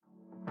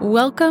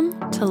Welcome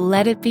to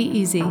Let It Be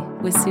Easy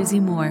with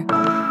Susie Moore.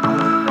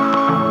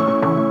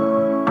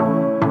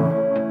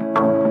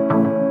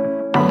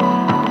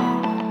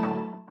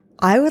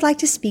 I would like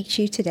to speak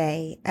to you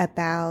today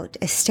about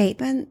a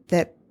statement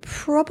that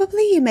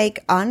probably you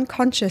make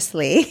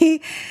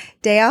unconsciously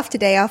day after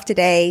day after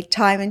day,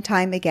 time and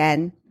time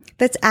again,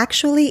 that's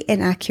actually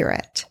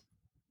inaccurate.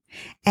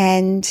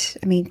 And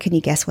can you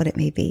guess what it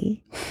may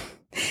be?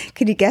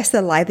 Can you guess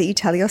the lie that you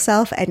tell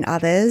yourself and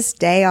others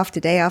day after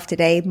day after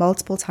day,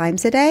 multiple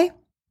times a day?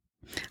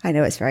 I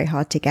know it's very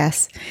hard to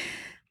guess,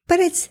 but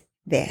it's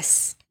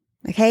this.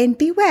 Okay. And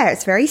beware,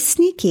 it's very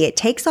sneaky. It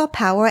takes our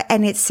power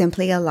and it's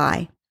simply a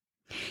lie.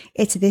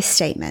 It's this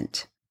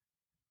statement.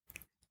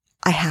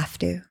 I have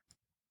to.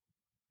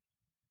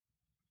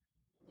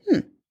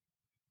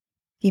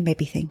 You may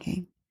be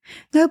thinking,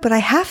 no, but I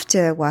have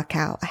to work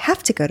out. I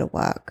have to go to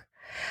work.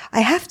 I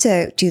have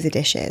to do the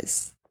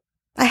dishes.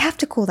 I have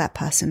to call that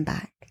person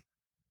back.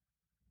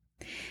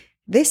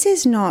 This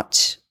is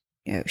not,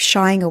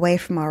 shying away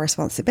from our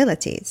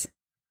responsibilities,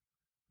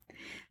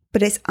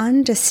 but it's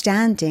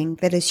understanding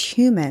that as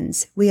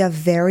humans, we are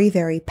very,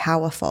 very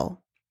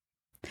powerful.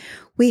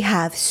 We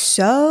have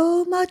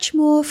so much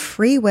more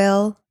free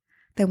will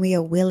than we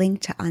are willing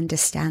to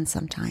understand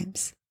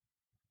sometimes.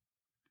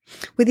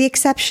 With the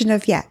exception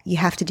of, you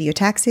have to do your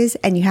taxes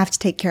and you have to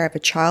take care of a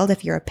child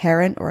if you're a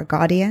parent or a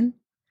guardian.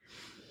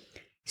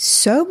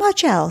 So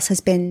much else has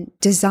been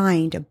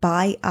designed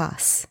by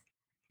us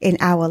in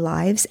our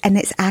lives, and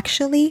it's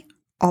actually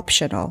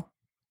optional.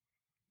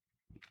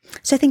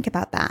 So think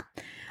about that.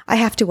 I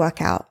have to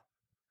work out.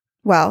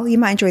 Well, you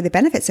might enjoy the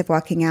benefits of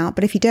working out,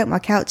 but if you don't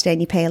work out today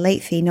and you pay a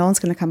late fee, no one's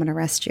going to come and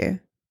arrest you.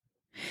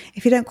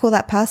 If you don't call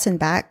that person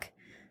back,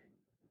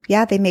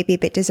 they may be a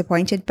bit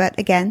disappointed, but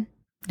again,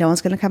 no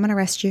one's going to come and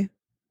arrest you.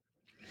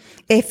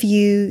 If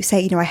you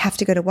say, I have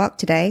to go to work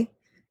today,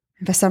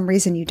 and for some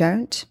reason you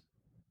don't,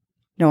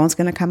 no one's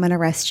going to come and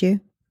arrest you.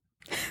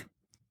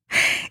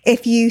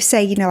 If you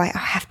say, I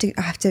have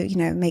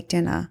to, make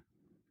dinner,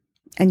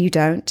 and you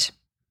don't,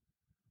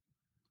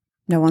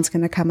 no one's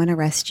going to come and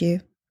arrest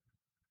you.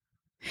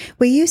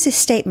 We use this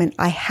statement,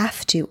 I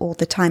have to, all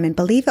the time. And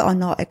believe it or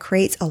not, it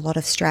creates a lot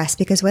of stress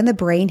because when the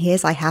brain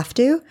hears I have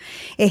to,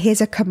 it hears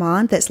a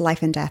command that's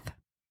life and death.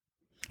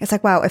 It's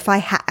like, wow, if I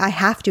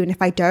have to, and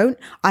if I don't,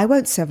 I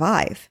won't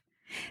survive.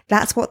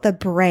 That's what the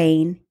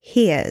brain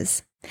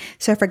hears.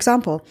 So for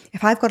example,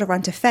 if I've got to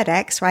run to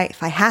FedEx, right?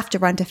 If I have to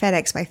run to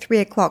FedEx by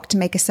 3:00 to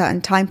make a certain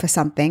time for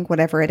something,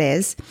 whatever it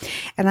is,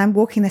 and I'm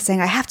walking there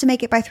saying, I have to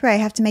make it by 3, I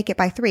have to make it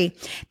by 3,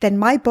 then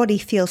my body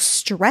feels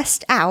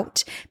stressed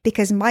out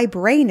because my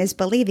brain is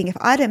believing if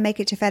I don't make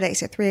it to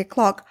FedEx at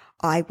 3:00,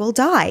 I will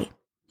die.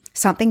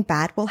 Something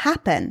bad will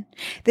happen.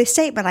 This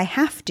statement, I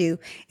have to,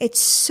 it's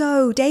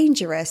so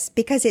dangerous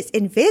because it's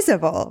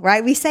invisible,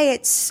 right? We say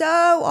it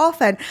so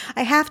often.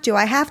 I have to,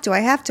 I have to,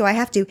 I have to, I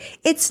have to.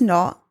 It's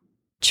not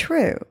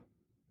true.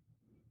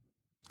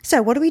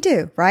 So what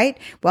do, right?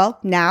 Well,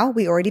 now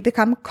we already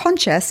become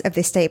conscious of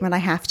this statement, I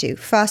have to.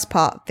 First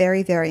part,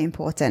 very, very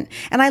important.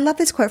 And I love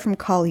this quote from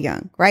Carl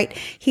Jung, right?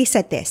 He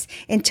said this,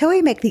 until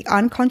we make the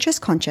unconscious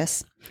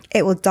conscious,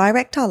 it will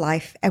direct our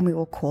life and we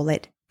will call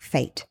it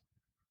fate.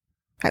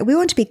 Right? We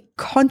want to be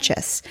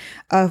conscious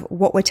of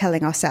what we're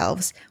telling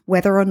ourselves,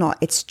 whether or not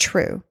it's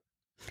true.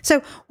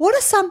 So what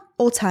are some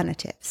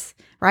alternatives,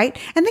 right?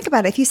 And think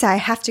about it. If you say, I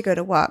have to go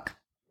to work.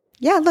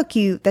 Look,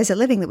 there's a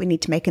living that we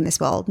need to make in this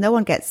world. No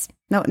one gets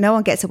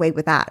away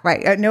with that,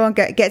 right? No one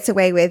gets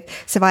away with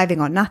surviving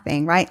on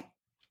nothing, right?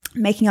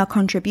 Making our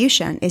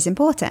contribution is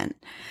important.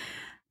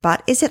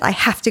 But is it, I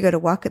have to go to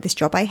work at this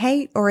job I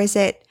hate? Or is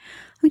it,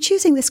 I'm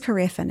choosing this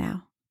career for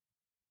now?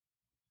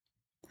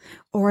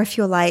 Or if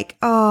you're like,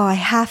 I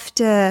have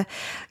to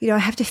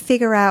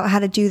figure out how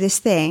to do this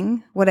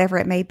thing, whatever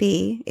it may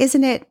be,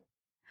 isn't it,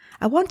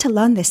 I want to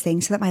learn this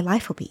thing so that my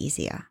life will be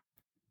easier.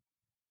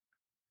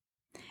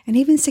 And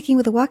even sticking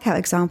with the workout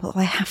example,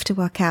 I have to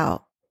work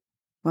out.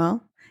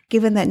 Well,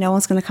 given that no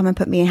one's going to come and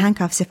put me in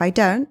handcuffs if I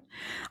don't,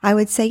 I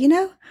would say,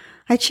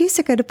 I choose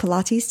to go to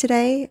Pilates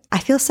today. I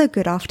feel so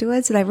good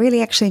afterwards, and I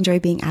really actually enjoy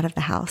being out of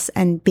the house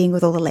and being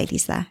with all the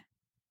ladies there.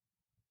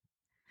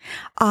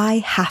 I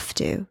have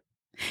to.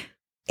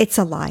 It's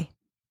a lie.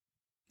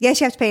 Yes,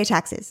 you have to pay your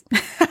taxes.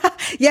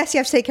 Yes, you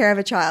have to take care of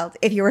a child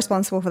if you're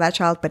responsible for that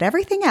child, but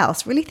everything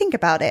else, really think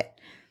about it.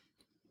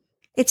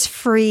 It's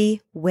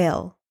free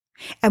will.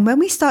 And when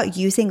we start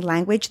using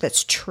language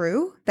that's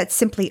true, that's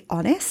simply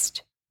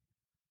honest,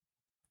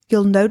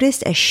 you'll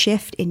notice a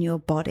shift in your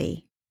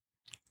body,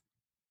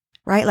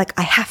 right? Like,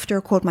 I have to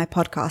record my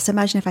podcast.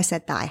 Imagine if I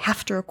said that, I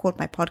have to record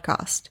my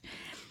podcast.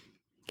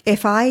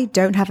 If I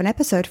don't have an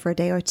episode for a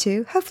day or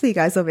two, hopefully you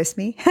guys will miss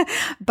me,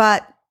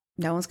 but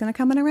no one's going to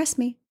come and arrest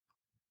me.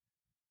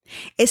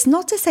 It's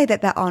not to say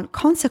that there aren't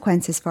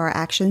consequences for our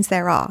actions.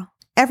 There are.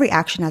 Every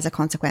action has a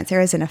consequence. There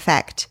is an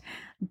effect.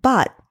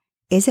 But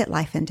is it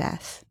life and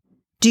death?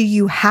 Do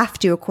you have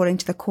to according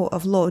to the court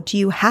of law? Do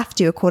you have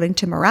to according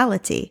to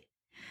morality?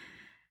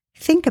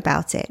 Think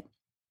about it.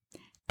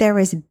 there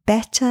is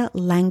better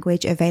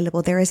language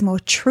available. There is more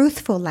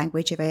truthful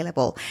language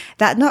available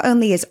that not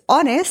only is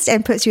honest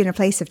and puts you in a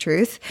place of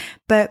truth,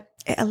 but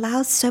it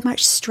allows so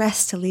much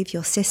stress to leave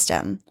your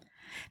system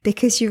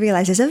because you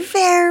realize as a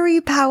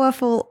very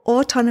powerful,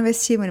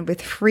 autonomous human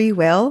with free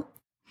will,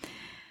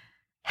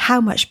 how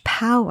much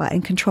power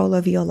and control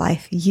over your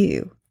life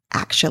you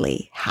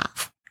actually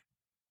have.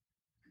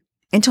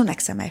 Until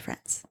next time, my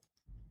friends.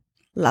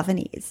 Love and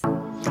ease.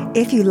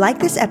 If you like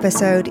this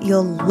episode,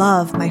 you'll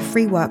love my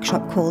free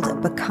workshop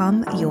called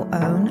Become Your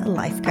Own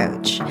Life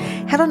Coach.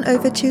 Head on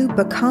over to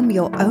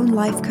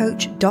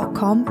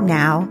becomeyourownlifecoach.com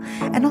now,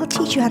 and I'll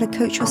teach you how to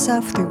coach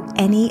yourself through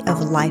any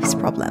of life's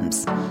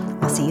problems.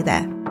 I'll see you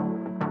there.